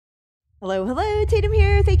Hello, hello, Tatum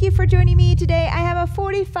here. Thank you for joining me today. I have a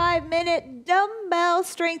 45-minute dumbbell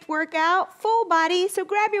strength workout, full body, so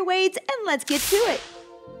grab your weights and let's get to it.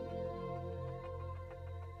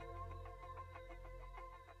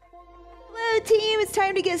 Hello team, it's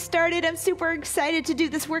time to get started. I'm super excited to do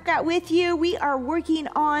this workout with you. We are working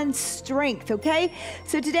on strength, okay?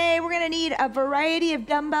 So today we're gonna need a variety of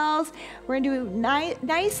dumbbells. We're gonna do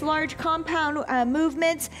nice large compound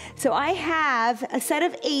movements. So I have a set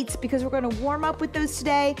of 8s because we're gonna warm up with those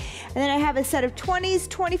today. And then I have a set of 20s,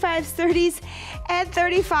 25s, 30s, and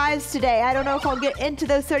 35s today. I don't know if I'll get into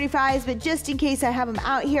those 35s, but just in case I have them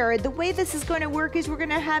out here. The way this is gonna work is we're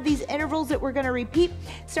gonna have these intervals that we're gonna repeat,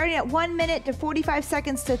 starting at 1 minute to 45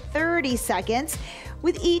 seconds to 30 seconds.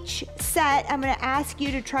 With each set, I'm gonna ask you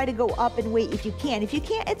to try to go up in weight if you can. If you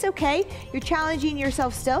can't, it's okay. You're challenging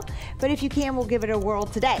yourself still, but if you can, we'll give it a whirl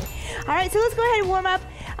today. All right, so let's go ahead and warm up.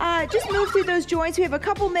 Just move through those joints. We have a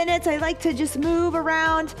couple minutes. I like to just move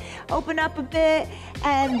around, open up a bit,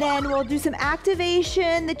 and then we'll do some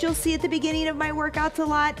activation that you'll see at the beginning of my workouts a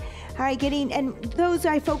lot. All right, and those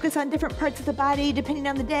I focus on different parts of the body depending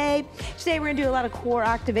on the day. Today we're gonna do a lot of core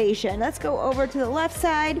activation. Let's go over to the left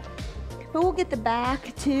side, but we'll get the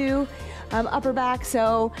back to upper back.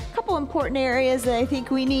 So a couple important areas that I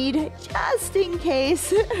think we need just in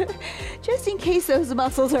case, just in case those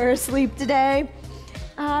muscles are asleep today.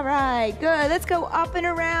 All right, good. Let's go up and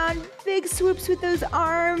around, big swoops with those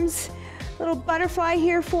arms. Little butterfly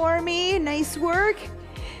here for me, nice work.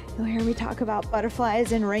 You'll hear me talk about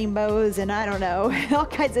butterflies and rainbows and I don't know, all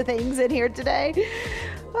kinds of things in here today.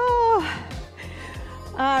 Oh.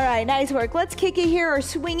 All right, nice work. Let's kick it here or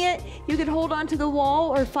swing it. You can hold onto the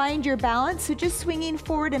wall or find your balance. So just swinging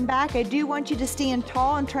forward and back. I do want you to stand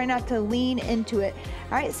tall and try not to lean into it.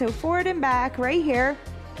 All right, so forward and back right here.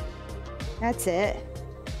 That's it.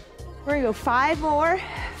 We're gonna go 5 more.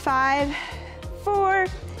 5, 4,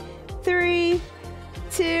 3,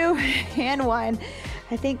 2, and 1.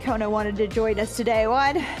 I think Kona wanted to join us today.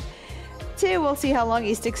 1, 2, we'll see how long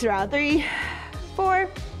he sticks around. 3, 4,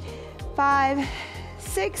 5,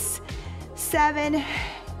 6, 7,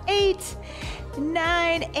 8,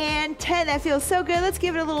 9, and 10. That feels so good. Let's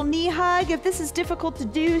give it a little knee hug. If this is difficult to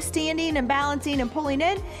do, standing and balancing and pulling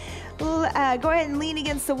in, go ahead and lean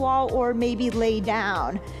against the wall or maybe lay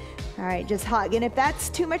down. All right, just hug. And if that's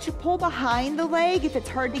too much, pull behind the leg. If it's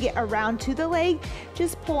hard to get around to the leg,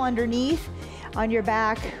 just pull underneath on your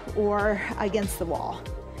back or against the wall.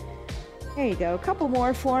 There you go, a couple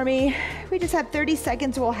more for me. We just have 30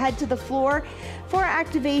 seconds, we'll head to the floor for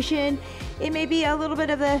activation. It may be a little bit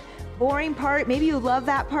of the boring part. Maybe you love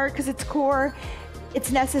that part because it's core.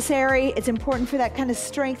 It's necessary, it's important for that kind of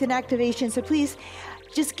strength and activation. So please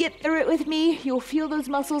just get through it with me. You'll feel those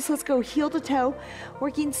muscles. Let's go heel to toe,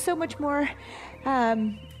 working so much more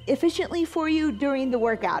efficiently for you during the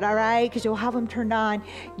workout, all right? Because you'll have them turned on,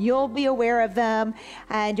 you'll be aware of them,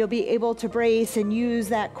 and you'll be able to brace and use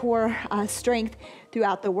that core strength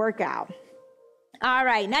throughout the workout. All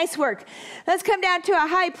right, nice work. Let's come down to a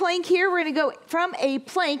high plank here. We're gonna go from a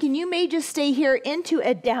plank, and you may just stay here into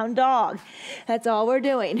a down dog. That's all we're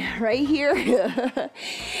doing, right here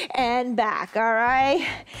and back, all right?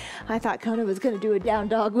 I thought Kona was gonna do a down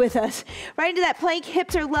dog with us. Right into that plank,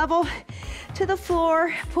 hips are level to the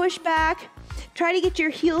floor, push back. Try to get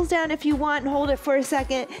your heels down if you want and hold it for a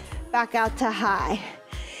second. Back out to high.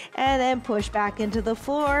 And then push back into the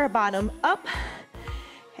floor, bottom up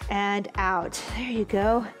and out. There you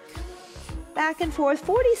go. Back and forth,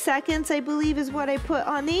 40 seconds, I believe is what I put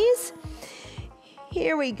on these.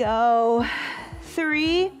 Here we go.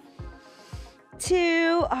 3,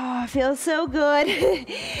 2, oh, feels so good.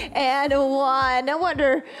 And 1. No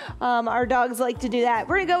wonder our dogs like to do that.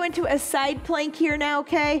 We're gonna go into a side plank here now,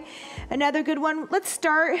 okay? Another good one. Let's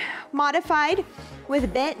start modified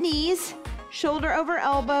with bent knees, shoulder over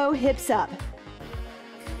elbow, hips up.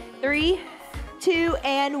 3, 2,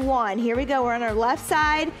 and 1. Here we go. We're on our left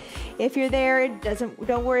side. If you're there,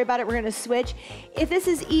 don't worry about it. We're gonna switch. If this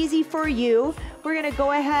is easy for you, we're gonna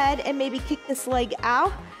go ahead and maybe kick this leg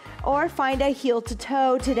out or find a heel to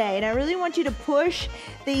toe today. And I really want you to push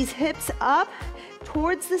these hips up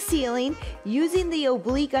towards the ceiling using the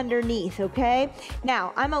oblique underneath, okay?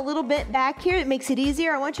 Now, I'm a little bit back here. It makes it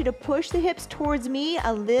easier. I want you to push the hips towards me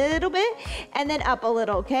a little bit and then up a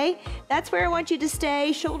little, okay? That's where I want you to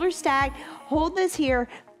stay, shoulders stacked. Hold this here.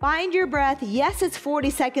 Find your breath. Yes, it's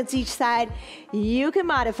 40 seconds each side. You can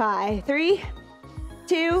modify. 3,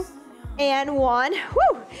 2, and 1.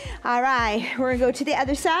 Woo! All right, we're gonna go to the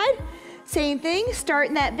other side. Same thing, start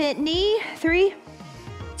in that bent knee. 3,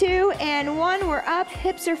 2, and 1. We're up,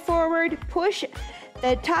 hips are forward. Push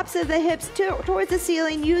the tops of the hips towards the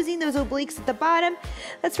ceiling, using those obliques at the bottom.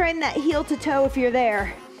 Let's find that heel to toe if you're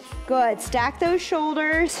there. Good, stack those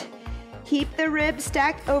shoulders. Keep the ribs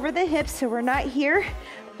stacked over the hips so we're not here.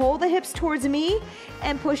 Pull the hips towards me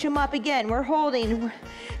and push them up again. We're holding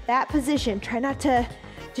that position. Try not to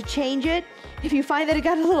change it. If you find that it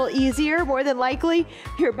got a little easier, more than likely,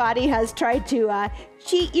 your body has tried to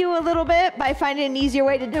cheat you a little bit by finding an easier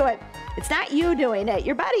way to do it. It's not you doing it.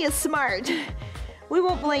 Your body is smart. We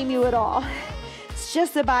won't blame you at all. It's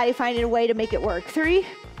just the body finding a way to make it work. 3,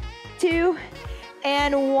 2,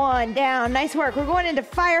 and 1. Down. Nice work. We're going into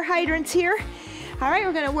fire hydrants here. All right,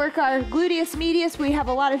 we're gonna work our gluteus medius. We have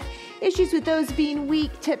a lot of issues with those being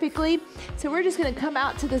weak typically. So we're just gonna come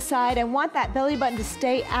out to the side. I want that belly button to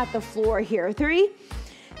stay at the floor here. 3,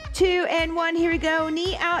 2, and 1. Here we go.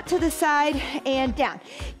 Knee out to the side and down.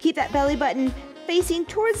 Keep that belly button facing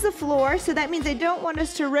towards the floor. So that means I don't want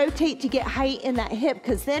us to rotate to get height in that hip,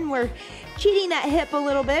 because then we're cheating that hip a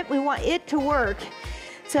little bit. We want it to work.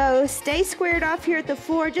 So stay squared off here at the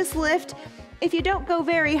floor. Just lift. If you don't go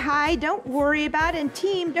very high, don't worry about it. And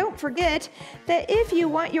team, don't forget that if you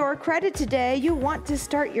want your credit today, you want to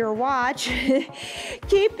start your watch.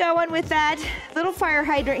 Keep going with that little fire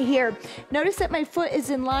hydrant here. Notice that my foot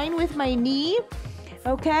is in line with my knee.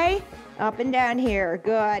 Okay, up and down here.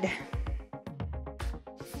 Good.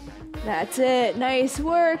 That's it. Nice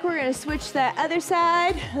work. We're gonna switch that other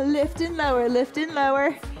side. Lift and lower, lift and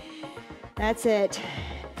lower. That's it.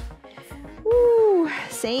 Woo,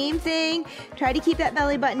 same thing. Try to keep that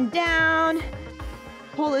belly button down.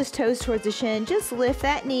 Pull those toes towards the shin. Just lift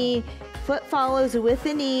that knee. Foot follows with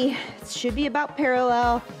the knee. It should be about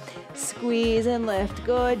parallel. Squeeze and lift.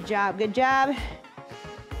 Good job, good job.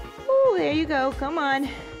 Ooh, there you go. Come on.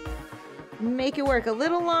 Make it work a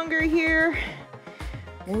little longer here.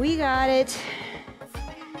 We got it.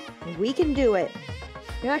 We can do it.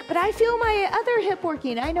 You're like, but I feel my other hip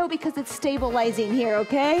working. I know, because it's stabilizing here,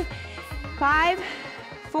 okay? 5,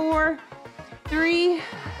 4, 3,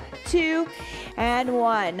 2, and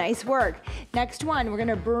 1. Nice work. Next one, we're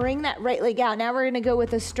gonna bring that right leg out. Now we're gonna go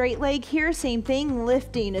with a straight leg here. Same thing,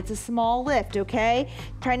 lifting. It's a small lift, okay?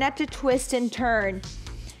 Try not to twist and turn.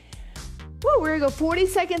 Woo, we're gonna go 40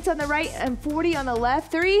 seconds on the right and 40 on the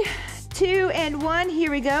left. 3, 2, and 1. Here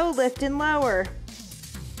we go. Lift and lower.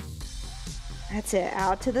 That's it.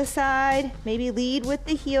 Out to the side. Maybe lead with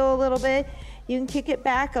the heel a little bit. You can kick it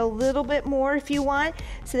back a little bit more if you want,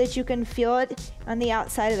 so that you can feel it on the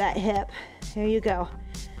outside of that hip. There you go.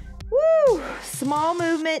 Woo! Small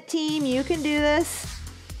movement, team. You can do this.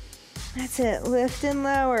 That's it. Lift and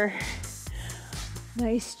lower.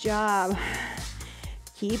 Nice job.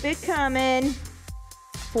 Keep it coming.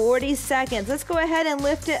 40 seconds. Let's go ahead and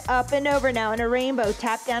lift it up and over now in a rainbow.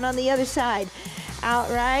 Tap down on the other side. Out,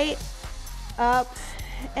 right, up,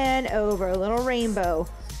 and over. A little rainbow.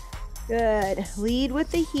 Good. Lead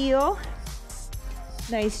with the heel.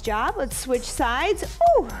 Nice job. Let's switch sides.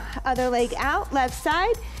 Ooh, other leg out, left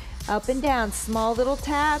side, up and down. Small little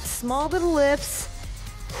taps, small little lifts.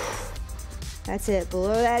 That's it.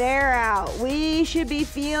 Blow that air out. We should be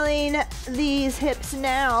feeling these hips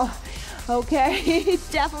now. Okay,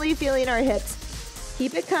 definitely feeling our hips.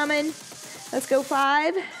 Keep it coming. Let's go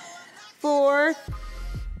 5, 4,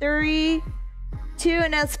 3, 2,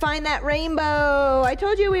 and let's find that rainbow. I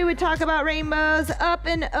told you we would talk about rainbows. Up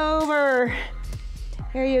and over.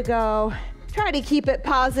 There you go. Try to keep it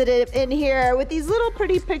positive in here with these little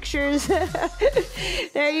pretty pictures.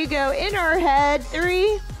 There you go. In our head.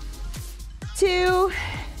 3, 2,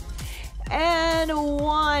 and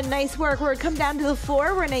 1. Nice work. We're gonna come down to the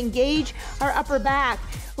floor. We're gonna engage our upper back.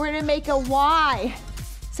 We're gonna make a Y.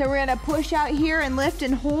 So we're gonna push out here and lift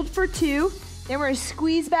and hold for 2. Then we're gonna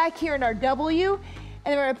squeeze back here in our W, and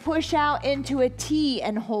then we're gonna push out into a T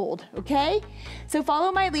and hold, okay? So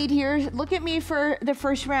follow my lead here. Look at me for the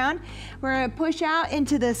first round. We're gonna push out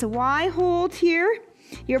into this Y hold here.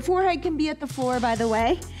 Your forehead can be at the floor, by the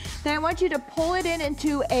way. Then I want you to pull it in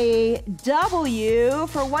into a W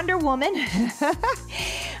for Wonder Woman.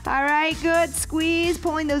 All right, good. Squeeze,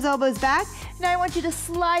 pulling those elbows back. Now I want you to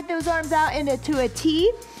slide those arms out into a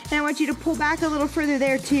T. And I want you to pull back a little further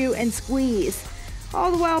there too and squeeze.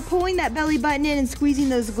 All the while pulling that belly button in and squeezing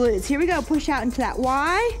those glutes. Here we go. Push out into that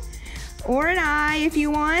Y or an I if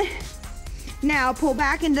you want. Now pull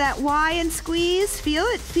back into that Y and squeeze. Feel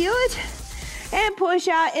it, feel it. And push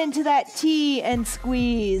out into that T and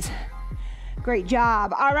squeeze. Great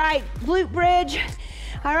job. All right, glute bridge.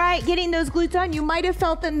 All right, getting those glutes on. You might have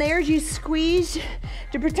felt them there as you squeezed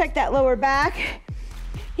to protect that lower back.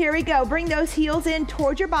 Here we go. Bring those heels in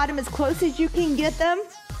towards your bottom as close as you can get them.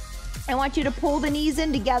 I want you to pull the knees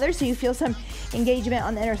in together so you feel some engagement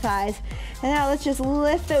on the inner thighs. And now let's just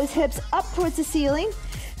lift those hips up towards the ceiling.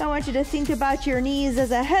 I want you to think about your knees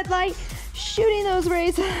as a headlight, shooting those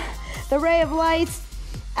rays, the ray of lights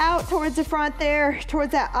out towards the front there,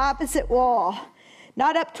 towards that opposite wall.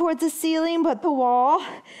 Not up towards the ceiling, but the wall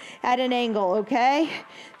at an angle, okay?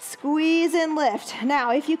 Squeeze and lift.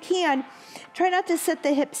 Now, if you can, try not to set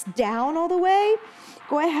the hips down all the way.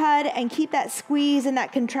 Go ahead and keep that squeeze and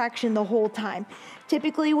that contraction the whole time.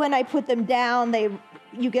 Typically, when I put them down,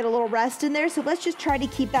 you get a little rest in there, so let's just try to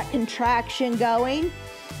keep that contraction going.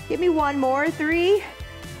 Give me one more. 3,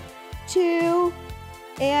 2,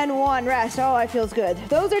 and 1. Rest. Oh, it feels good.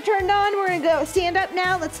 Those are turned on. We're gonna go stand up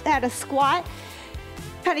now. Let's add a squat.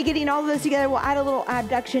 Kind of getting all of those together. We'll add a little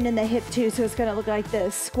abduction in the hip too, so it's gonna look like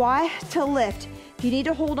this. Squat to lift. If you need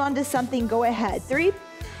to hold on to something, go ahead. 3,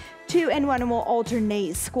 2, and 1, and we'll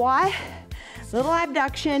alternate. Squat, little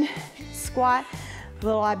abduction, squat,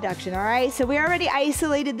 little abduction, all right? So we already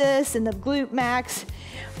isolated this in the glute max.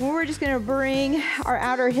 We're just gonna bring our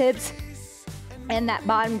outer hips and that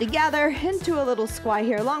bottom together into a little squat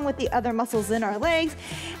here, along with the other muscles in our legs,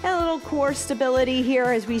 and a little core stability here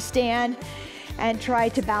as we stand and try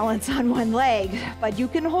to balance on one leg. But you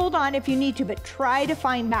can hold on if you need to, but try to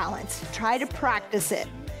find balance. Try to practice it.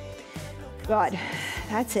 Good,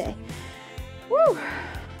 that's it. Woo!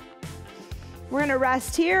 We're gonna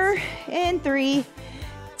rest here in 3,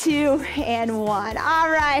 2, and 1. All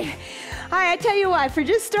right. All right, I tell you what, for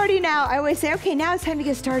just starting out, I always say, okay, now it's time to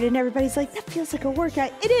get started. And everybody's like, that feels like a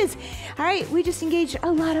workout. It is. All right, we just engaged a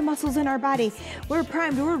lot of muscles in our body. We're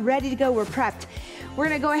primed, we're ready to go, we're prepped. We're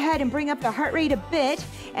gonna go ahead and bring up the heart rate a bit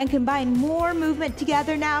and combine more movement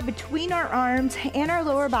together now between our arms and our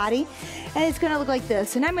lower body. And it's gonna look like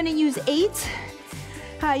this. And I'm gonna use 8s.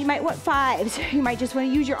 You might want 5s. You might just wanna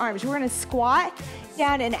use your arms. We're gonna squat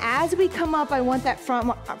down, and as we come up, I want that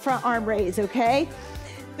front arm raise, okay?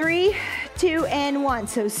 3, 2, and 1.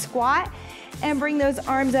 So squat and bring those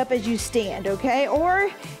arms up as you stand, okay? Or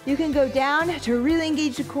you can go down to really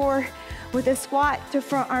engage the core with a squat to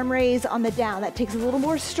front arm raise on the down. That takes a little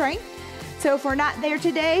more strength. So if we're not there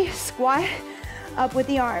today, squat up with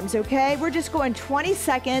the arms, okay? We're just going 20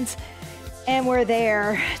 seconds and we're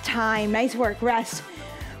there. Time, nice work, rest.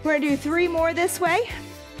 We're gonna do 3 more this way.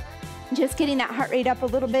 Just getting that heart rate up a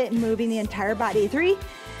little bit and moving the entire body. 3,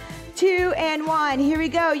 2, and 1. Here we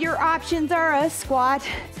go. Your options are a squat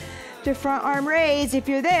to front arm raise. If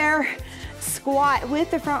you're there, squat with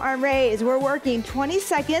the front arm raise. We're working 20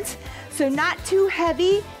 seconds. So not too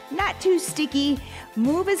heavy, not too sticky.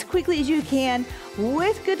 Move as quickly as you can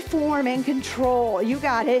with good form and control. You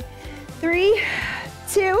got it. 3,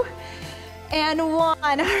 2, and 1.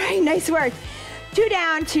 All right, nice work. 2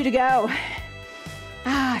 down, 2 to go.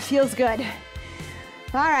 Ah, feels good.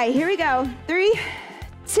 All right, here we go. 3,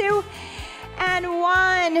 2, and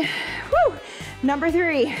 1. Woo! Number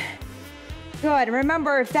 3. Good.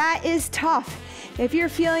 Remember, if that is tough, if you're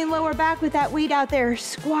feeling lower back with that weight out there,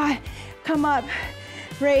 squat, come up,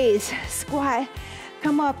 raise, squat,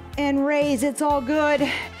 come up and raise. It's all good.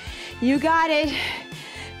 You got it.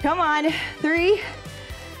 Come on. 3,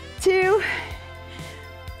 2,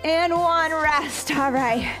 and 1. Rest. All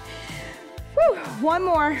right. Woo. 1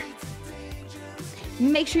 more.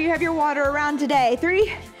 Make sure you have your water around today.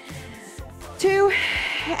 3, 2,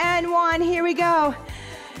 and 1. Here we go.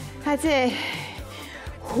 That's it.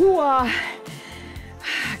 Whoa.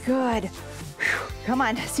 Good. Come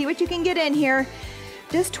on, see what you can get in here.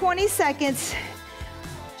 Just 20 seconds.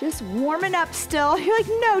 Just warming up still. You're like,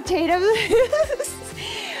 no, Tatum.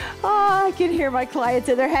 Oh, I can hear my clients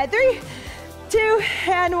in their head. 3, 2,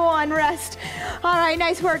 and 1. Rest. All right,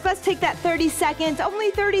 nice work. Let's take that 30 seconds.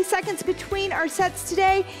 Only 30 seconds between our sets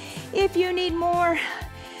today. If you need more,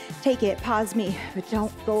 take it. Pause me, but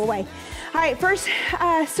don't go away. All right, first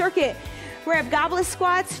circuit. We're gonna have goblet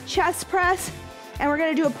squats, chest press, and we're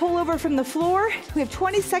gonna do a pullover from the floor. We have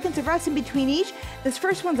 20 seconds of rest in between each. This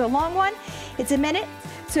first one's a long one. It's a minute,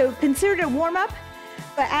 so consider it a warm up,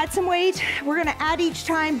 but add some weight. We're gonna add each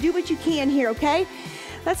time. Do what you can here, okay?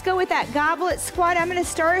 Let's go with that goblet squat. I'm gonna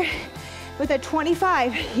start with a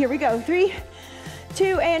 25. Here we go. 3,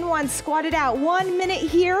 2, and 1. Squat it out. 1 minute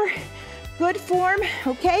here. Good form,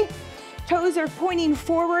 okay? Toes are pointing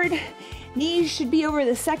forward. Knees should be over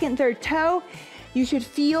the second, third toe. You should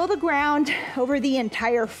feel the ground over the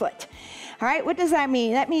entire foot. All right, what does that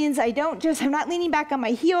mean? That means I'm not leaning back on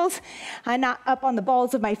my heels. I'm not up on the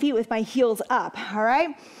balls of my feet with my heels up, all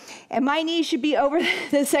right? And my knees should be over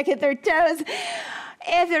the second, third toes.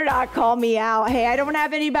 If they're not, call me out. Hey, I don't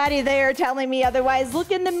have anybody there telling me otherwise.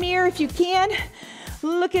 Look in the mirror if you can.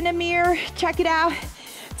 Look in the mirror, check it out.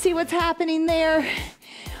 See what's happening there.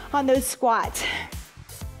 on those squats.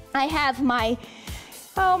 I have my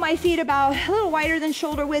feet about a little wider than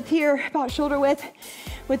shoulder width here, about shoulder width,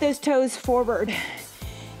 with those toes forward.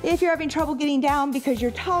 If you're having trouble getting down because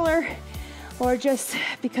you're taller or just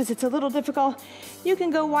because it's a little difficult, you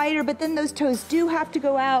can go wider, but then those toes do have to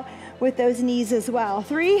go out with those knees as well.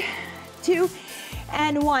 3, 2,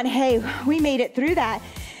 and 1. Hey, we made it through that.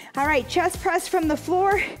 All right, chest press from the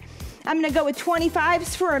floor. I'm gonna go with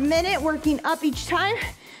 25s for a minute, working up each time,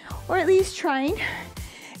 or at least trying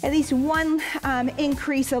at least one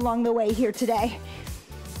increase along the way here today.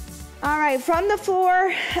 All right, from the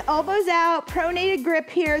floor, elbows out, pronated grip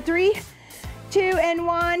here. 3, 2, and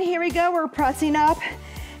 1. Here we go. We're pressing up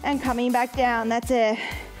and coming back down. That's it.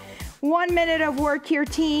 1 minute of work here,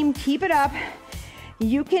 team. Keep it up.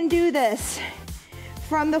 You can do this.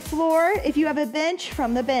 From the floor, if you have a bench,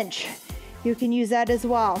 from the bench, you can use that as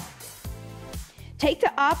well. Take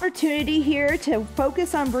the opportunity here to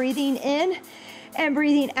focus on breathing in and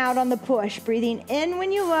breathing out on the push. Breathing in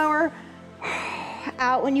when you lower,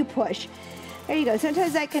 out when you push. There you go.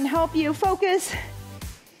 Sometimes that can help you focus,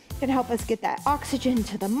 can help us get that oxygen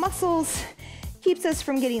to the muscles, keeps us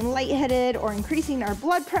from getting lightheaded or increasing our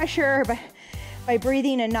blood pressure by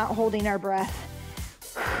breathing and not holding our breath.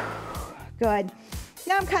 Good.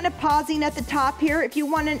 Now I'm kind of pausing at the top here. If you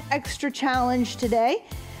want an extra challenge today,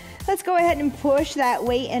 let's go ahead and push that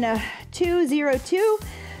weight in a 2-0-2.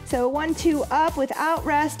 So 1, 2, up without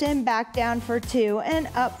rest and back down for 2, and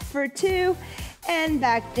up for 2, and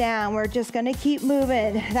back down. We're just gonna keep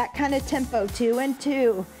moving, that kind of tempo. 2 and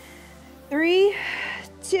 2, 3,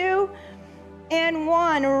 2, and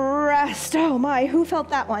 1, rest. Oh my, who felt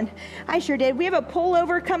that one? I sure did. We have a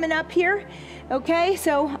pullover coming up here. Okay,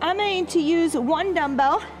 so I'm going to use one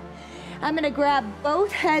dumbbell. I'm gonna grab both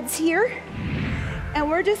heads here, and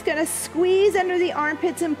we're just gonna squeeze under the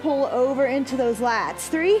armpits and pull over into those lats.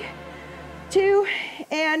 3, 2,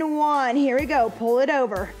 and 1. Here we go, pull it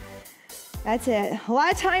over. That's it. A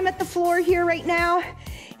lot of time at the floor here right now.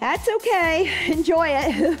 That's okay, enjoy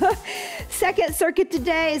it. Second circuit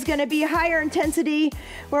today is gonna be higher intensity,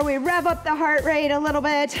 where we rev up the heart rate a little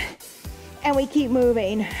bit, and we keep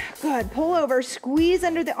moving. Good, pull over, squeeze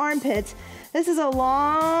under the armpits. This is a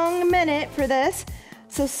long minute for this.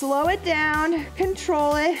 So slow it down,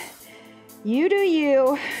 control it. You do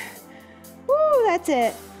you. Woo, that's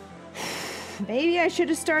it. Maybe I should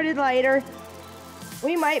have started lighter.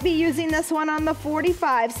 We might be using this one on the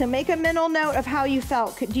 45, so make a mental note of how you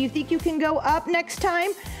felt. Do you think you can go up next time,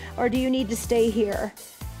 or do you need to stay here?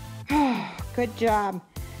 Good job.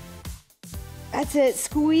 That's it,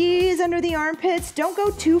 squeeze under the armpits. Don't go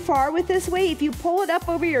too far with this weight. If you pull it up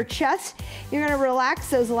over your chest, you're gonna relax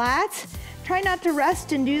those lats. Try not to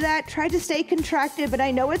rest and do that. Try to stay contracted, but I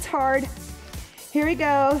know it's hard. Here we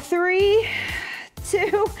go. 3,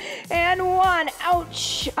 2, and 1.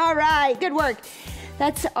 Ouch. All right, good work.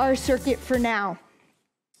 That's our circuit for now.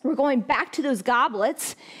 We're going back to those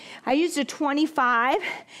goblets. I used a 25.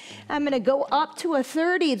 I'm gonna go up to a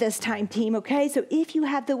 30 this time, team, okay? So if you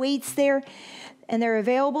have the weights there and they're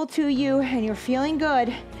available to you and you're feeling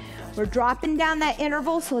good, we're dropping down that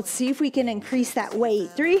interval, so let's see if we can increase that weight.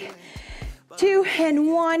 3, 2,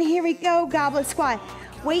 and 1. Here we go, goblet squat.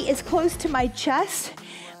 Weight is close to my chest.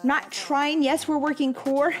 I'm not trying, yes, we're working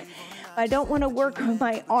core. I don't wanna work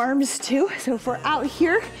my arms too. So if we're out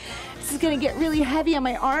here, this is gonna get really heavy on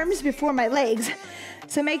my arms before my legs.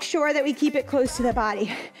 So make sure that we keep it close to the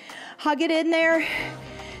body. Hug it in there,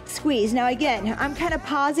 squeeze. Now again, I'm kind of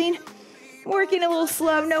pausing, working a little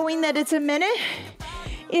slow, knowing that it's a minute.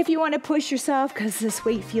 If you wanna push yourself, because this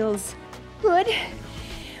weight feels good,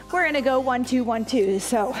 we're gonna go 1, 2, 1, 2.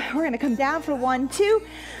 So we're gonna come down for 1, 2,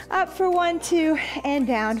 up for 1, 2, and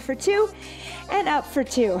down for 2, and up for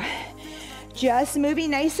 2. Just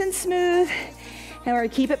moving nice and smooth, and we're gonna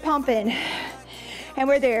keep it pumping. And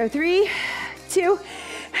we're there, 3, 2,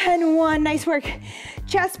 and 1. Nice work.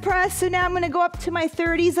 Chest press. So now I'm gonna go up to my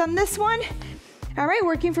 30s on this one. All right,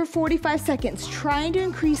 working for 45 seconds, trying to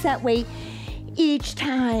increase that weight each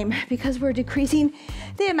time because we're decreasing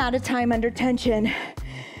the amount of time under tension.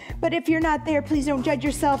 But if you're not there, please don't judge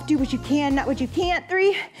yourself. Do what you can, not what you can't.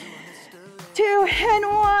 3, 2, and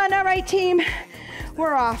 1. All right, team,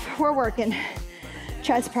 we're off. We're working.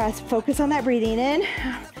 Chest press. Focus on that breathing in.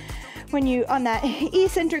 When you on that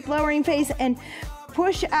eccentric lowering phase, and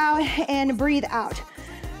push out and breathe out.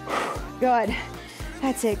 Good.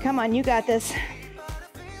 That's it. Come on, you got this.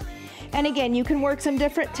 And again, you can work some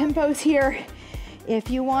different tempos here if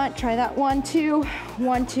you want. Try that 1, 2,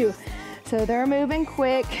 1, 2. So they're moving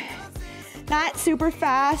quick, not super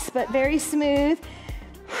fast, but very smooth.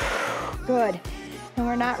 Good. And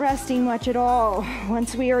we're not resting much at all.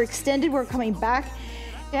 Once we are extended, we're coming back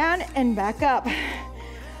down and back up.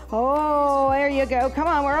 Oh, there you go. Come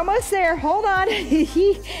on, we're almost there. Hold on.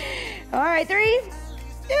 All right, 3,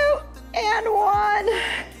 2, and 1.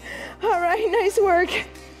 All right, nice work.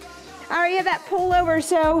 I already have that pull over.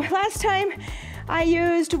 So last time I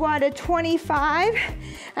used, what, a 25.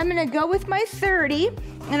 I'm gonna go with my 30.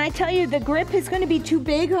 And I tell you, the grip is gonna be too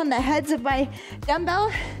big on the heads of my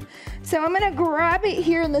dumbbell. So I'm gonna grab it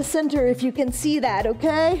here in the center, if you can see that,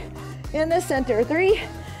 okay? In the center, 3,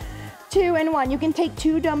 2, and 1. You can take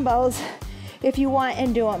 2 dumbbells if you want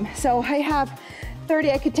and do them. So I have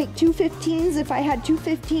 30, I could take 2 15s if I had 2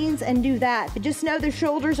 15s and do that. But just know the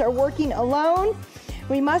shoulders are working alone.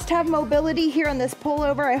 We must have mobility here on this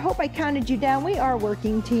pullover. I hope I counted you down. We are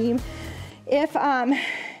working, team. If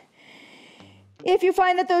you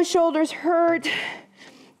find that those shoulders hurt,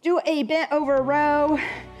 do a bent over row.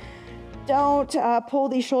 Don't pull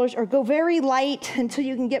these shoulders, or go very light until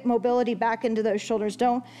you can get mobility back into those shoulders.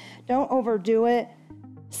 Don't overdo it.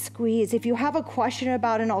 Squeeze. If you have a question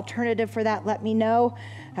about an alternative for that, let me know.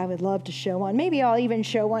 I would love to show one. Maybe I'll even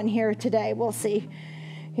show one here today. We'll see.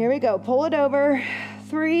 Here we go. Pull it over.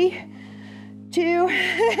 3, 2,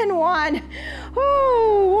 and 1.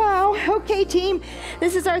 Oh, wow. Okay, team.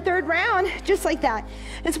 This is our 3rd round. Just like that.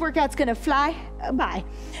 This workout's gonna fly by.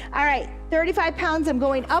 All right, 35 pounds. I'm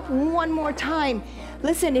going up one more time.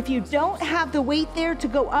 Listen, if you don't have the weight there to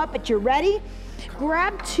go up, but you're ready,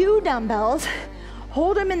 grab 2 dumbbells,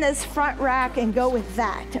 hold them in this front rack, and go with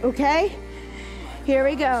that, okay? Here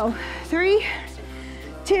we go. 3,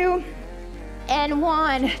 2, and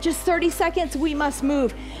 1. Just 30 seconds, we must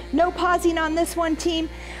move. No pausing on this one, team.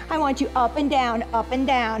 I want you up and down, up and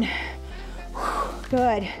down.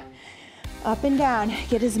 Good. Up and down.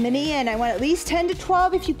 Get as many in. I want at least 10 to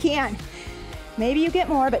 12 if you can. Maybe you get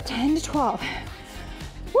more, but 10 to 12.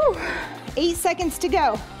 Woo. 8 seconds to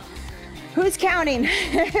go. Who's counting?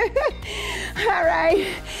 All right.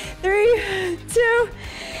 3, 2,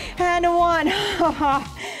 and 1.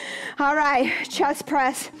 All right, chest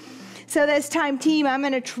press. So this time, team, I'm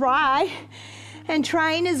gonna try, and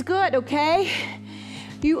trying is good, okay?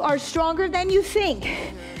 You are stronger than you think.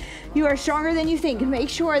 You are stronger than you think. Make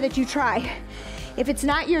sure that you try. If it's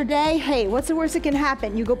not your day, hey, what's the worst that can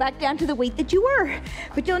happen? You go back down to the weight that you were,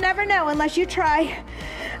 but you'll never know unless you try.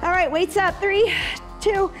 All right, weights up. 3,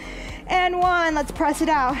 2, and 1. Let's press it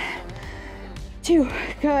out. 2,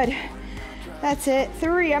 good. That's it.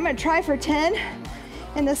 3, I'm gonna try for 10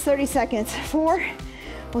 in this 30 seconds. 4,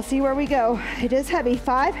 we'll see where we go. It is heavy.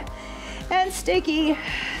 5, and sticky.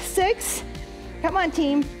 6, come on,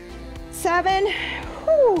 team. 7,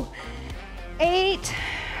 whoo. 8,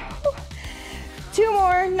 whoo. 2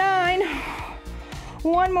 more. 9,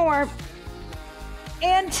 1 more,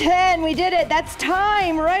 and 10. We did it. That's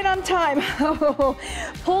time, right on time.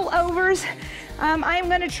 Pullovers. I'm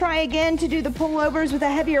gonna try again to do the pullovers with a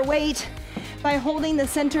heavier weight by holding the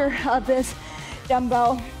center of this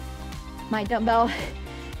dumbbell. My dumbbell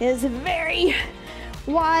is very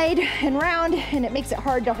wide and round, and it makes it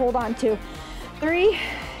hard to hold on to. 3,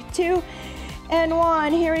 2, and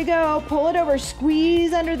 1. Here we go. Pull it over.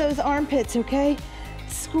 Squeeze under those armpits, okay?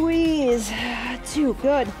 Squeeze. 2,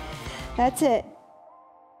 good. That's it.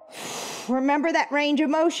 Remember that range of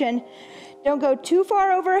motion. Don't go too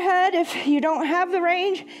far overhead if you don't have the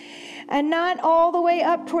range, and not all the way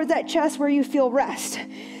up towards that chest where you feel rest.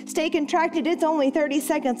 Stay contracted. It's only 30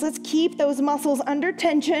 seconds. Let's keep those muscles under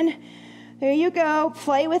tension. There you go.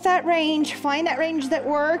 Play with that range. Find that range that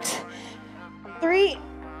works. 3,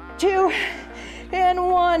 2, and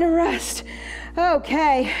 1. Rest.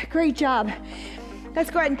 Okay, great job. Let's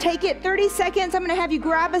go ahead and take it. 30 seconds. I'm gonna have you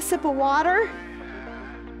grab a sip of water.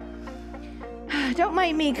 Don't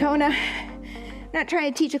mind me, Kona. Not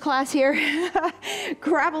trying to teach a class here.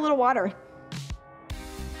 Grab a little water.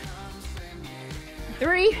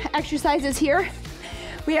 3 exercises here.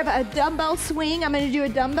 We have a dumbbell swing. I'm gonna do a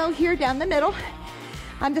dumbbell here down the middle.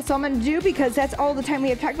 That's all I'm gonna do because that's all the time we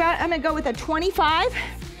have talked about. I'm gonna go with a 25.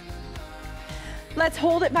 Let's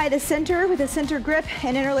hold it by the center with a center grip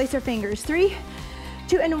and interlace our fingers. 3,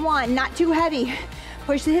 2, and 1. Not too heavy.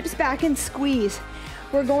 Push the hips back and squeeze.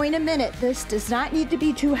 We're going a minute. This does not need to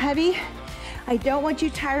be too heavy. I don't want you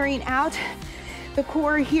tiring out the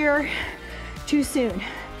core here too soon.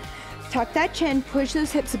 Tuck that chin, push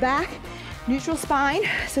those hips back, neutral spine.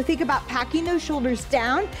 So think about packing those shoulders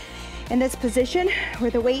down in this position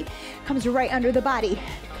where the weight comes right under the body.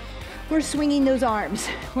 We're swinging those arms.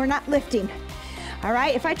 We're not lifting. All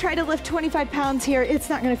right, if I try to lift 25 pounds here, it's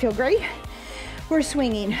not gonna feel great. We're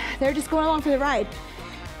swinging. They're just going along for the ride.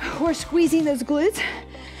 We're squeezing those glutes.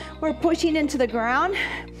 we're pushing into the ground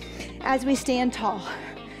as we stand tall.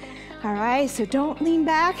 All right, so don't lean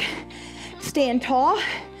back. Stand tall.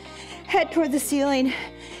 Head toward the ceiling.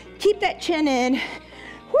 Keep that chin in.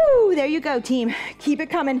 Woo, there you go, team. Keep it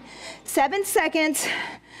coming. 7 seconds.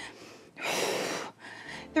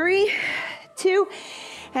 3, 2,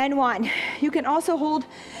 and 1. You can also hold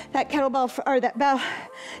that kettlebell or that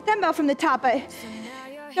dumbbell from the top, but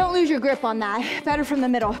don't lose your grip on that. Better from the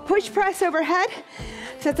middle. Push press overhead.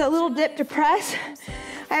 So it's a little dip to press.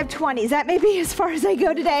 I have 20s. That may be as far as I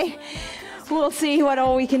go today. We'll see what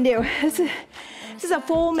all we can do. This is a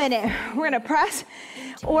full minute. We're gonna press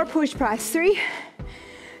or push press. 3,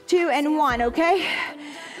 2, and 1, okay?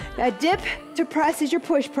 A dip to press is your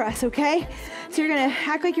push press, okay? So you're gonna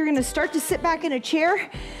act like you're gonna start to sit back in a chair,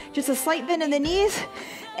 just a slight bend in the knees,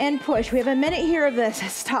 and push. We have a minute here of this.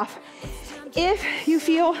 It's tough. If you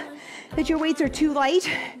feel that your weights are too light,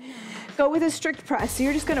 go with a strict press. So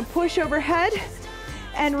you're just gonna push overhead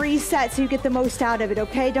and reset so you get the most out of it,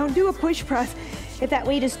 okay? Don't do a push press if that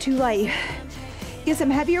weight is too light. Get some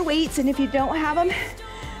heavier weights, and if you don't have them,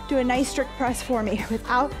 do a nice strict press for me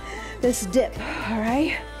without this dip, all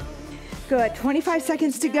right? Good, 25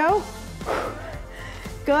 seconds to go.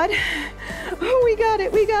 Good. Oh, we got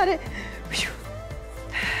it, we got it.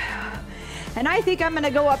 And I think I'm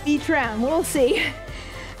gonna go up each round. We'll see.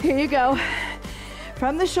 Here you go.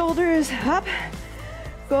 From the shoulders, up.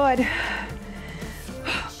 Good.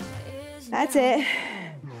 That's it.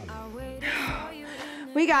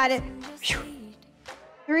 We got it.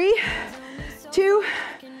 3, 2,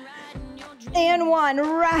 and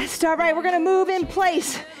 1. Rest. All right, we're gonna move in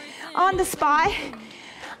place on the spot.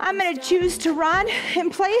 I'm gonna choose to run in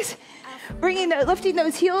place, lifting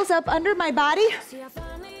those heels up under my body.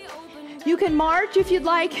 You can march if you'd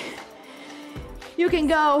like. You can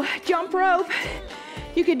go jump rope.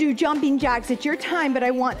 You can do jumping jacks. It's your time, but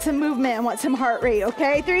I want some movement. I want some heart rate,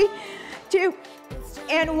 okay? 3, 2,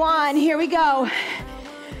 and 1. Here we go.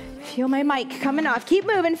 Feel my mic coming off. Keep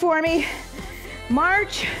moving for me.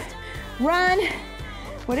 March, run,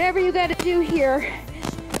 whatever you gotta do here.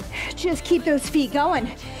 Just keep those feet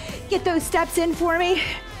going. Get those steps in for me.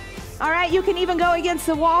 All right, you can even go against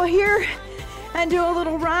the wall here and do a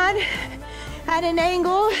little run at an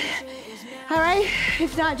angle. All right,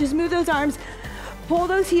 if not, just move those arms. Pull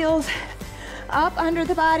those heels up under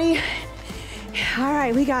the body. All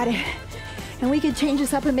right, we got it. And we can change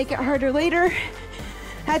this up and make it harder later.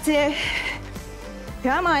 That's it.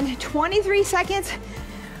 Come on, 23 seconds.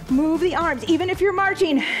 Move the arms. Even if you're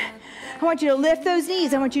marching, I want you to lift those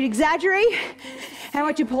knees. I want you to exaggerate. I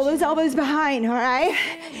want you to pull those elbows behind, all right?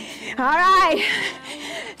 All right.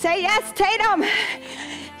 Say yes, Tatum.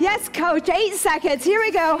 Yes, coach. 8 seconds. Here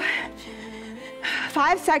we go.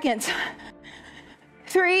 5 seconds.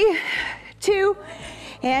 3, 2,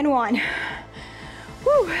 and 1.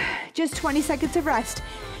 Whew. Just 20 seconds of rest.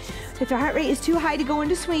 If the heart rate is too high to go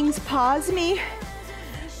into swings, pause me.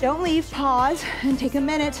 Don't leave, pause, and take a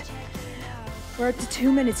minute. Or up to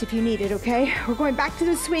 2 minutes if you need it, okay? We're going back to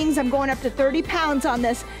the swings. I'm going up to 30 pounds on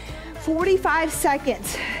this. 45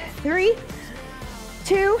 seconds. 3,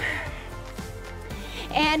 2,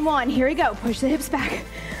 and 1. Here we go. Push the hips back.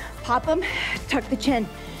 Pop them, tuck the chin.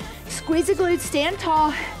 Squeeze the glutes, stand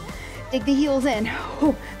tall. Dig the heels in.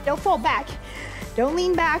 Ooh, don't fall back. Don't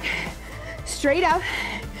lean back. Straight up.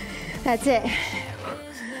 That's it.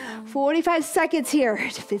 45 seconds here.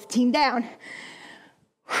 15 down.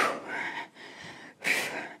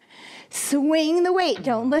 Swing the weight.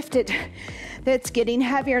 Don't lift it. That's getting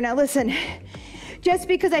heavier. Now listen, just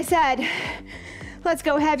because I said, let's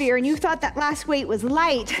go heavier, and you thought that last weight was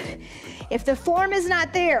light, if the form is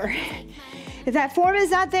not there, if that form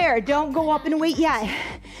is not there, don't go up in weight yet.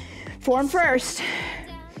 Form first.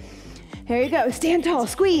 There you go. Stand tall.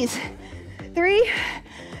 Squeeze. 3,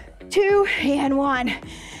 2, and 1.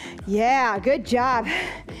 Yeah, good job.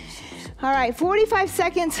 All right, 45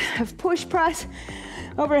 seconds of push press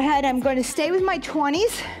overhead. I'm going to stay with my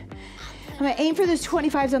 20s. I'm going to aim for those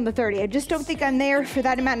 25s on the 30. I just don't think I'm there for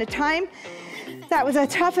that amount of time. That was a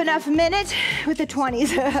tough enough minute with the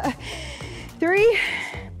 20s. 3,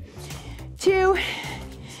 2,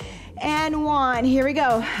 and 1. Here we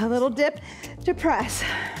go. A little dip to press.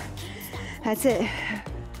 That's it.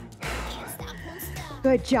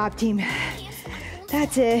 Good job, team.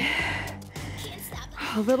 That's it.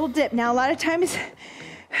 A little dip. Now, a lot of times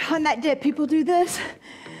on that dip, people do this.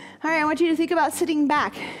 All right, I want you to think about sitting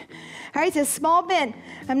back. All right, it's a small bend.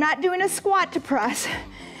 I'm not doing a squat to press.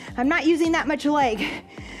 I'm not using that much leg.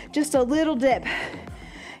 Just a little dip.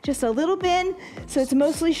 Just a little bend, so it's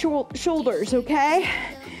mostly shoulders, okay?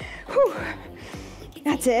 Whew.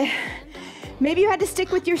 That's it. Maybe you had to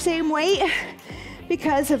stick with your same weight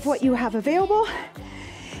because of what you have available.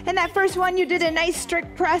 And that first one, you did a nice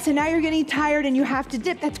strict press, and now you're getting tired and you have to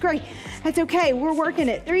dip. That's great. That's okay. We're working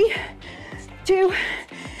it. 3, 2,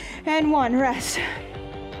 and 1. Rest.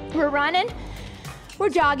 We're running. We're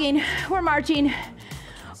jogging. We're marching.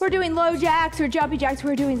 We're doing low jacks or jumpy jacks.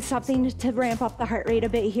 We're doing something to ramp up the heart rate a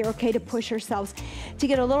bit here, okay, to push ourselves, to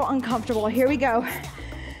get a little uncomfortable. Here we go.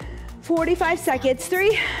 45 seconds.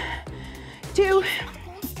 3, 2,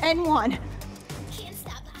 and 1.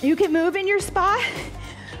 You can move in your spot,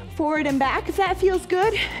 forward and back if that feels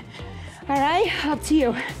good. All right, up to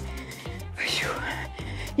you.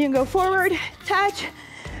 You can go forward, touch,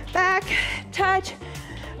 back, touch,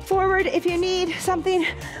 forward. If you need something,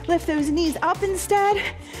 lift those knees up instead.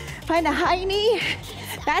 Find a high knee.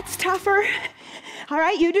 That's tougher. All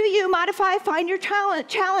right, you do you. Modify, find your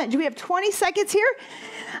challenge. We have 20 seconds here.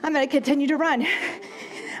 I'm gonna continue to run.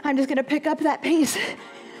 I'm just gonna pick up that pace.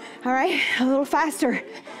 All right, a little faster.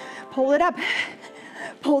 Pull it up.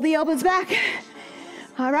 Pull the elbows back.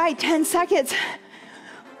 All right, 10 seconds.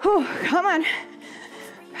 Whew, come on.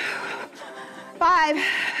 5,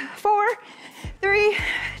 4, 3,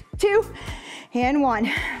 2, and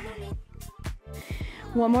 1.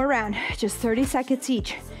 One more round, just 30 seconds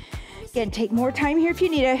each. Again, take more time here if you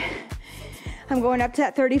need it. I'm going up to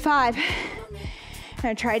that 35. I'm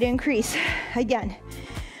gonna try to increase. Again,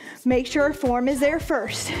 make sure form is there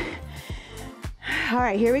first. All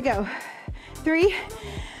right, here we go. 3,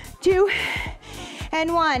 2,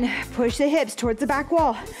 and 1. Push the hips towards the back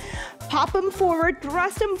wall. Pop them forward,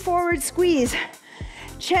 thrust them forward, squeeze.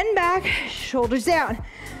 Chin back, shoulders down.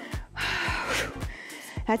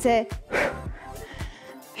 That's it.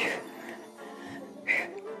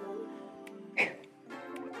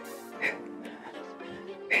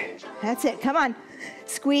 That's it, come on.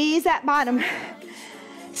 Squeeze that bottom.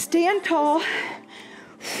 Stand tall.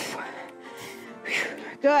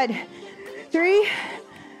 Good. 3,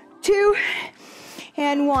 2,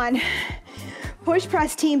 and 1. Push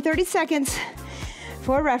press team, 30 seconds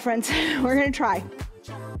for reference. We're gonna try.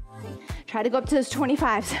 Try to go up to those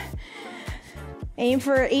 25s. Aim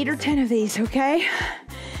for 8 or 10 of these, okay?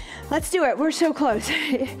 Let's do it, we're so close.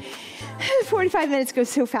 45 minutes goes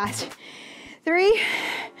so fast. 3,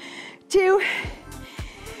 2,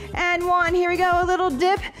 and 1. Here we go, a little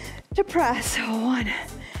dip to press. 1.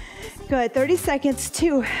 Good, 30 seconds,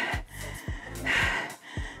 2,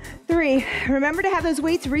 3. Remember to have those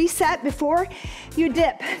weights reset before you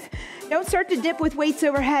dip. Don't start to dip with weights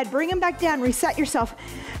overhead. Bring them back down, reset yourself.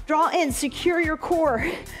 Draw in, secure your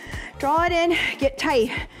core. Draw it in, get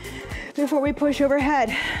tight before we push overhead.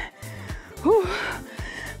 Whew.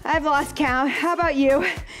 I've lost count, how about you?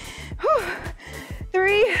 Whew.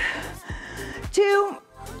 3, 2,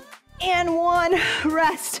 and 1,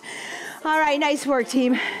 rest. All right, nice work,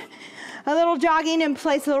 team. A little jogging in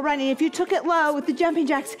place, a little running. If you took it low with the jumping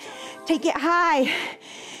jacks, take it high.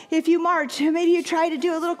 If you march, maybe you try to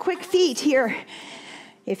do a little quick feet here,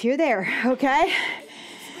 if you're there, okay?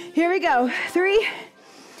 Here we go, 3,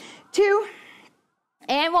 2,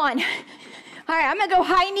 and 1. All right, I'm gonna go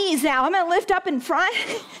high knees now. I'm gonna lift up in front,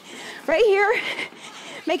 right here.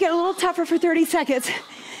 Make it a little tougher for 30 seconds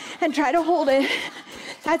and try to hold it.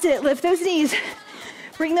 That's it, lift those knees.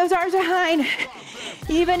 Bring those arms behind.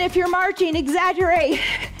 Even if you're marching, exaggerate.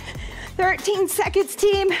 13 seconds,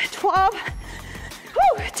 team. 12,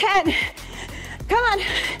 10. Come on,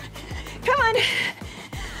 come on.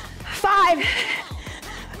 5,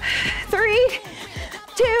 3,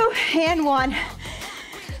 2, and 1.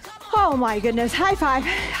 Oh my goodness, high 5,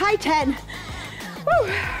 high 10.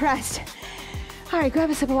 Woo, rest. All right, grab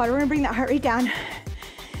a sip of water. We're gonna bring that heart rate down.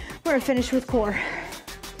 We're gonna finish with core.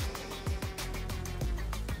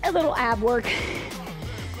 A little ab work.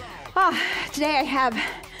 Today I have,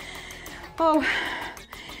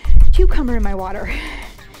 cucumber in my water.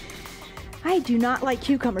 I do not like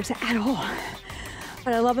cucumbers at all,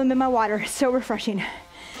 but I love them in my water. It's so refreshing.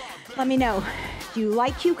 Let me know, do you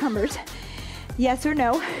like cucumbers? Yes or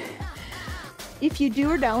no? If you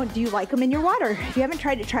do or don't, do you like them in your water? If you haven't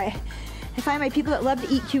tried it, try it. I find my people that love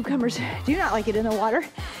to eat cucumbers do not like it in the water.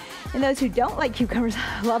 And those who don't like cucumbers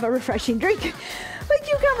love a refreshing drink with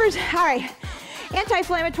cucumbers. All right,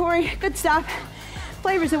 anti-inflammatory, good stuff.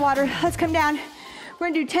 Flavors of water, let's come down. We're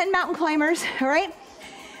gonna do 10 mountain climbers, all right?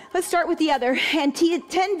 Let's start with the other, and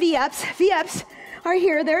 10 V-ups. V-ups are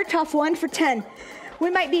here, they're a tough one for 10. We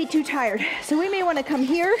might be too tired, so we may wanna come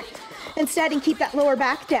here instead and keep that lower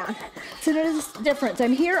back down. So notice the difference.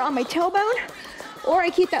 I'm here on my tailbone, or I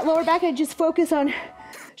keep that lower back and just focus on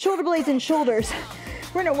shoulder blades and shoulders.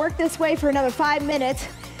 We're gonna work this way for another 5 minutes.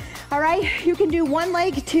 All right, you can do one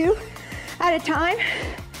leg too. at a time.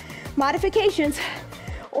 Modifications.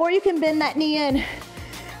 Or you can bend that knee in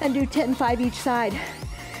and do 10, 5 each side.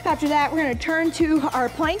 After that, we're gonna turn to our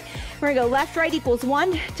plank. We're gonna go left, right equals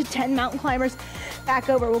 1 to 10 mountain climbers back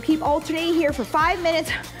over. We'll keep alternating here for 5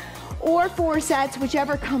 minutes or 4 sets,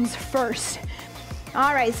 whichever comes first.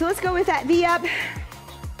 All right, so let's go with that V up,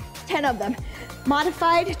 10 of them.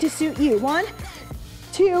 Modified to suit you. 1,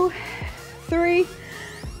 2, 3,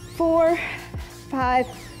 4, 5,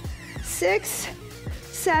 6,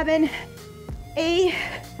 7, 8,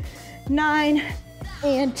 9,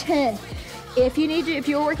 and 10. If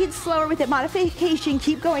you're working slower with the modification,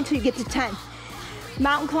 keep going till you get to 10.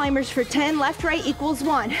 Mountain climbers for 10, left, right equals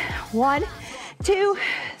 1. 1, 2,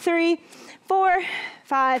 3, 4,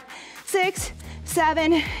 5, 6,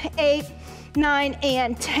 7, 8, 9,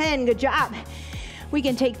 and 10. Good job. We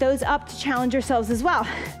can take those up to challenge ourselves as well.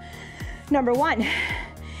 Number 1,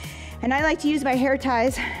 and I like to use my hair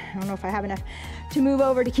ties, I don't know if I have enough, to move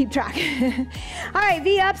over to keep track. All right,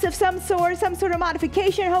 V-ups of some sort of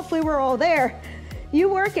modification. Hopefully we're all there. You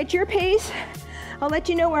work at your pace. I'll let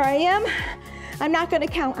you know where I am. I'm not gonna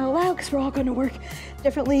count out loud because we're all gonna work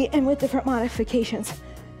differently and with different modifications.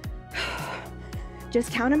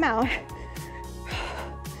 Just count them out.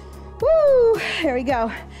 Woo, there we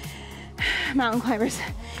go. Mountain climbers.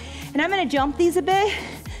 And I'm gonna jump these a bit.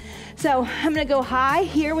 So I'm gonna go high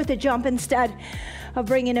here with the jump instead of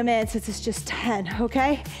bringing them in since it's just 10,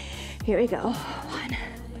 okay? Here we go. 1,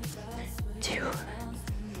 2,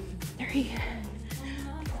 3,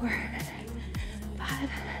 4, 5,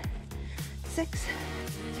 6,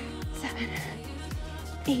 7,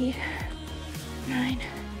 8, 9,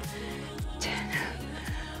 10.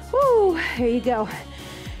 Woo, there you go.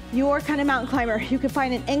 Your kind of mountain climber. You can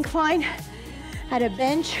find an incline at a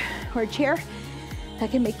bench or a chair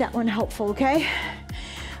that can make that one helpful, okay?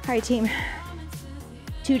 All right, team.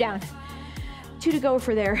 2 down, 2 to go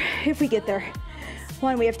for there, if we get there.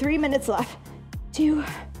 1, we have 3 minutes left. 2,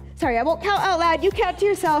 sorry, I won't count out loud. You count to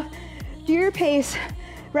yourself, do your pace.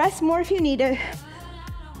 Rest more if you need it.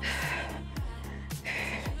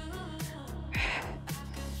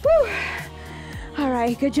 Woo. All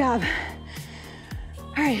right, good job.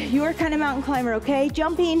 All right, your kind of mountain climber, okay?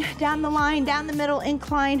 Jumping down the line, down the middle,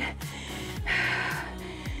 incline.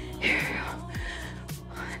 Here we go.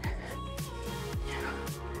 1, 2,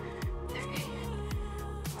 3,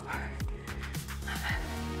 4, 5,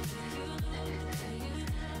 6,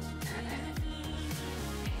 7,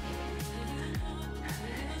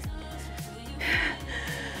 8.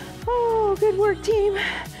 Oh, good work, team.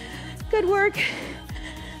 Good work.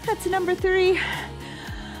 That's number 3.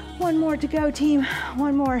 1 more to go, team.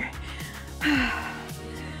 1 more.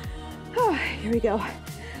 Oh, here we go.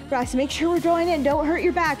 Rest, make sure we're drawing in. Don't hurt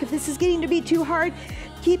your back. If this is getting to be too hard,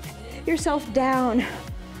 keep yourself down.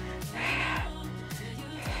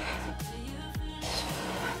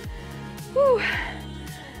 Whew.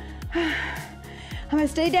 I'm gonna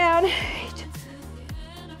stay down. 8,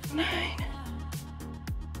 9.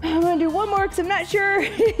 I'm gonna do 1 more because I'm not sure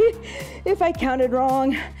if I counted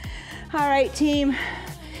wrong. All right, team.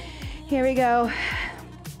 Here we go.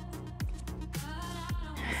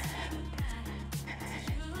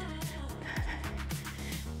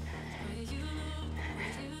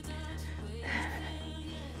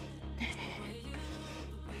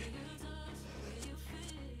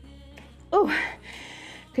 Oh,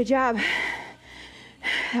 good job.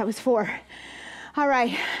 That was 4. All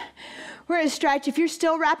right, we're gonna stretch. If you're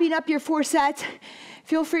still wrapping up your 4 sets,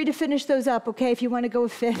 feel free to finish those up, okay? If you wanna go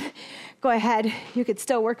with 5th, go ahead. You could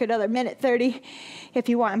still work another minute 30 if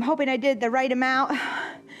you want. I'm hoping I did the right amount.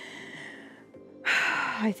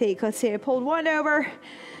 I think, let's see, I pulled 1 over,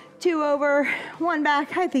 2 over, 1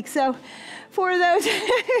 back, I think so. 4 of those.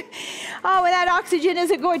 Oh, and that oxygen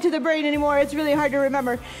isn't going to the brain anymore. It's really hard to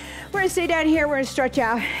remember. We're gonna stay down here, we're gonna stretch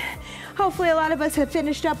out. Hopefully a lot of us have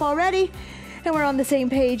finished up already and we're on the same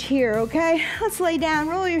page here, okay? Let's lay down,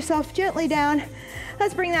 roll yourself gently down.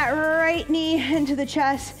 Let's bring that right knee into the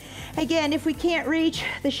chest. Again, if we can't reach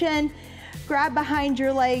the shin, grab behind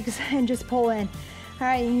your legs and just pull in. All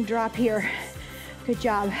right, you can drop here. Good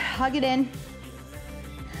job, hug it in.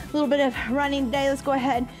 A little bit of running today, let's go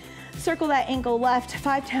ahead. Circle that ankle left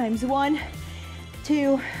 5 times. 1,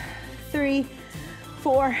 2, 3,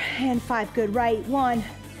 4, and 5. Good, right. 1,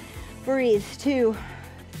 breathe. 2,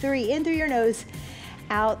 3, in through your nose,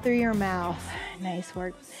 out through your mouth. Nice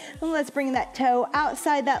work. And let's bring that toe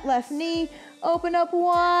outside that left knee. Open up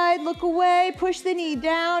wide, look away, push the knee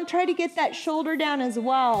down. Try to get that shoulder down as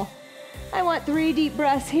well. I want 3 deep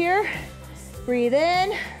breaths here. Breathe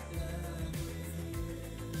in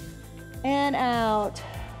and out.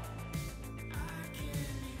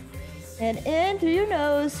 And in through your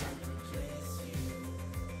nose.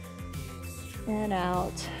 And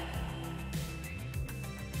out.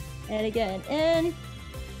 And again, in.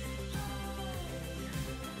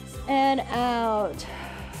 And out.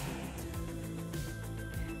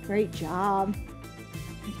 Great job.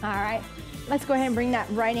 All right, let's go ahead and bring that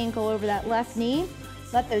right ankle over that left knee.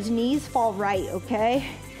 Let those knees fall right, okay?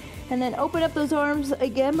 And then open up those arms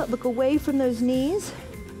again, but look away from those knees.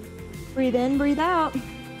 Breathe in, breathe out.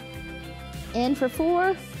 In for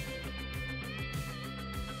 4.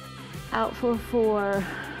 Out for 4.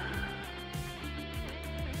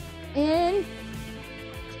 In,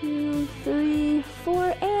 2, 3,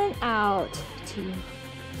 4, and out. 2,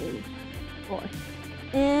 3, 4.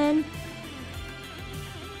 In,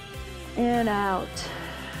 and out.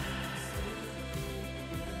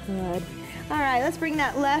 Good. All right, let's bring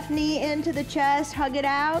that left knee into the chest. Hug it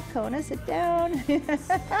out. Kona, sit down.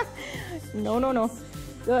 No.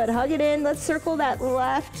 Good. Hug it in. Let's circle that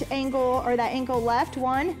left ankle, or that ankle left.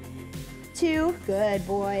 1, 2. Good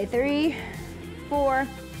boy. 3, 4,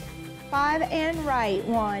 5, and right.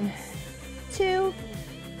 1, 2,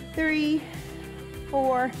 3,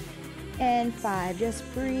 4, and 5.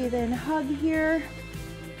 Just breathe and hug here.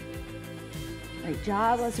 Great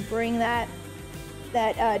job. Let's bring that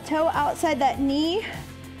toe outside that knee,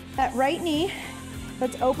 that right knee.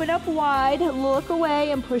 Let's open up wide, look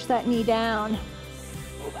away, and push that knee down.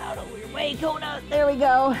 Move out of your way, Kona. There we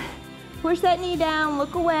go. Push that knee down,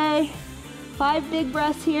 look away. 5 big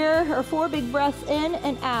breaths here, or 4 big breaths in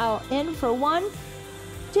and out. In for 1,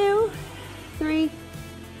 2, 3,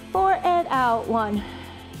 4, and out. 1,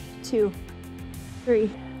 2,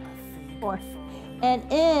 3, 4.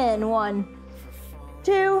 And in. 1,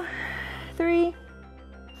 2, 3,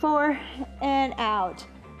 4, and out.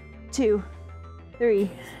 2,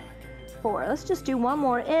 3, 4. Let's just do one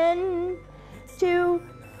more. In, 2,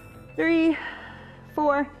 3,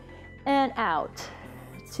 4, and out.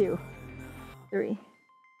 2, 3,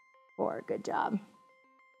 4. Good job.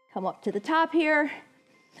 Come up to the top here.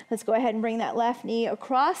 Let's go ahead and bring that left knee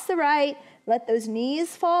across the right. Let those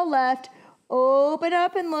knees fall left. Open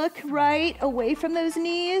up and look right away from those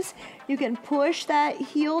knees. You can push that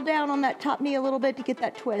heel down on that top knee a little bit to get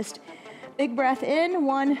that twist. Big breath in.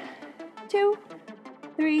 1, 2,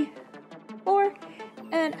 3, 4,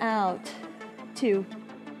 and out. 2,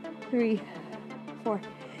 3, 4,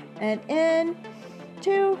 and in.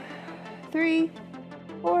 2, 3,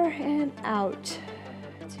 4, and out.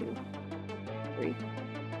 2, 3,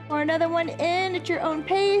 4. Another one in at your own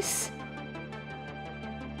pace.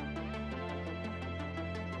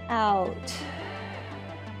 Out.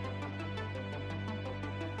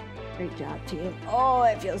 Great job, team. Oh,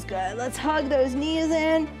 it feels good. Let's hug those knees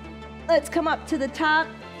in. Let's come up to the top.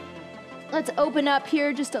 Let's open up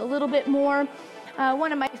here just a little bit more.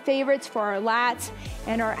 One of my favorites for our lats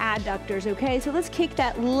and our adductors, okay? So let's kick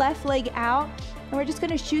that left leg out, and we're just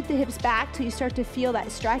gonna shoot the hips back till you start to feel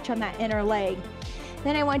that stretch on that inner leg.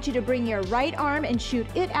 Then I want you to bring your right arm and shoot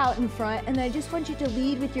it out in front, and then I just want you to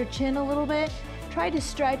lead with your chin a little bit. Try to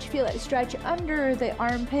stretch, feel that stretch under the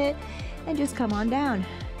armpit, and just come on down.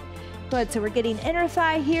 Good, so we're getting inner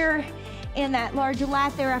thigh here and that large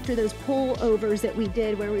lat there after those pullovers that we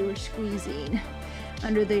did where we were squeezing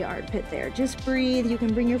under the armpit there. Just breathe, you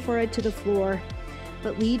can bring your forehead to the floor,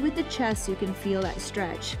 but lead with the chest so you can feel that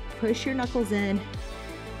stretch. Push your knuckles in,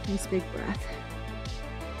 nice big breath.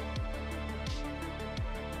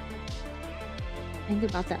 Think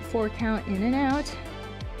about that 4 count in and out.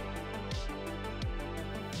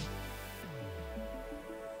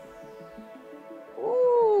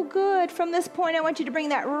 Good. From this point, I want you to bring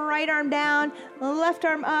that right arm down, left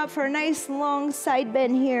arm up for a nice long side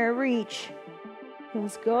bend here. Reach.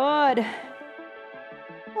 Feels good.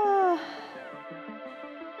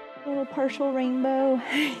 Little partial rainbow.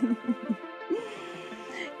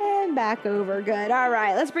 And back over. Good. All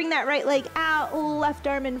right. Let's bring that right leg out, left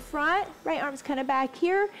arm in front. Right arm's kind of back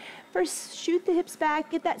here. First, shoot the hips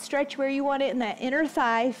back, get that stretch where you want it in that inner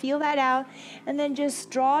thigh, feel that out, and then just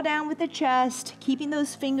draw down with the chest, keeping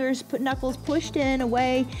those fingers, knuckles pushed in,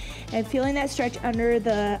 away, and feeling that stretch under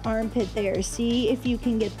the armpit there. See if you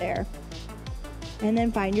can get there. And then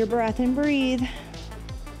find your breath and breathe.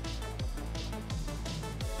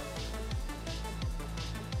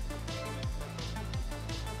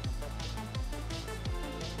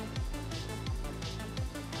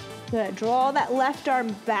 Good. Draw that left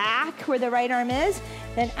arm back where the right arm is,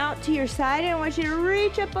 then out to your side. And I want you to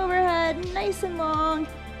reach up overhead, nice and long,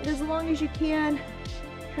 as long as you can.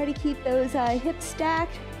 Try to keep those hips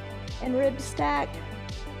stacked and ribs stacked.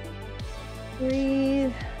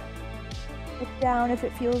 Breathe. Look down if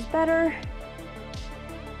it feels better.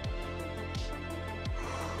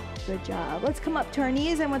 Good job. Let's come up to our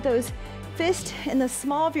knees. I want those fists in the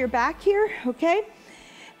small of your back here, okay?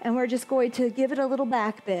 And we're just going to give it a little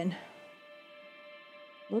back bend.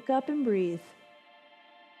 Look up and breathe.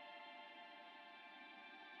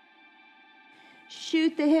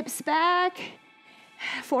 Shoot the hips back,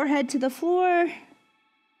 forehead to the floor.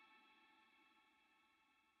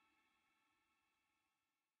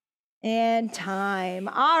 And time.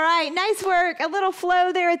 All right, nice work. A little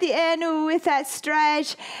flow there at the end with that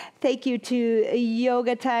stretch. Thank you to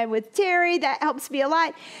Yoga Time with Terry. That helps me a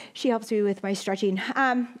lot. She helps me with my stretching.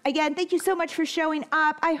 Again, thank you so much for showing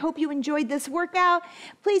up. I hope you enjoyed this workout.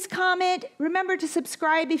 Please comment. Remember to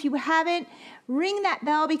subscribe if you haven't. Ring that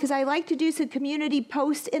bell because I like to do some community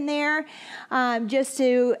posts in there just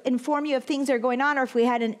to inform you if things are going on or if we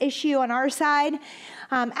had an issue on our side.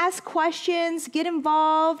 Ask questions, get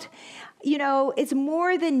involved. You know, it's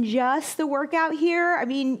more than just the workout here. I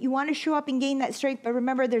mean, you want to show up and gain that strength, but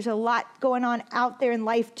remember there's a lot going on out there in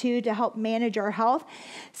life too to help manage our health.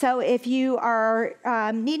 So if you are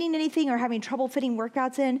needing anything or having trouble fitting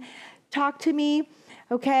workouts in, talk to me,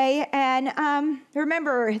 okay? And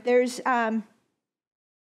remember, there's...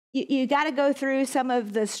 You got to go through some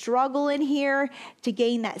of the struggle in here to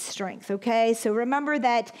gain that strength, okay? So remember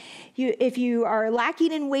that if you are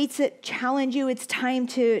lacking in weights that challenge you, it's time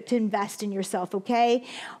to invest in yourself, okay?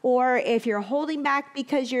 Or if you're holding back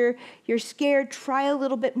because you're scared, try a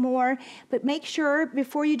little bit more. But make sure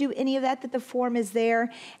before you do any of that the form is there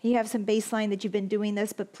and you have some baseline that you've been doing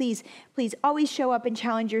this. But please always show up and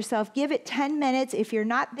challenge yourself. Give it 10 minutes. If you're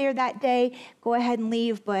not there that day, go ahead and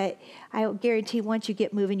leave. But I guarantee once you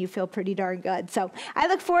get moving, you feel pretty darn good. So I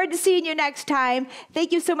look forward to seeing you next time.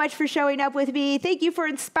 Thank you so much for showing up with me. Thank you for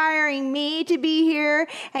inspiring me to be here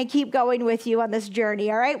and keep going with you on this journey.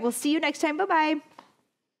 All right, we'll see you next time. Bye-bye.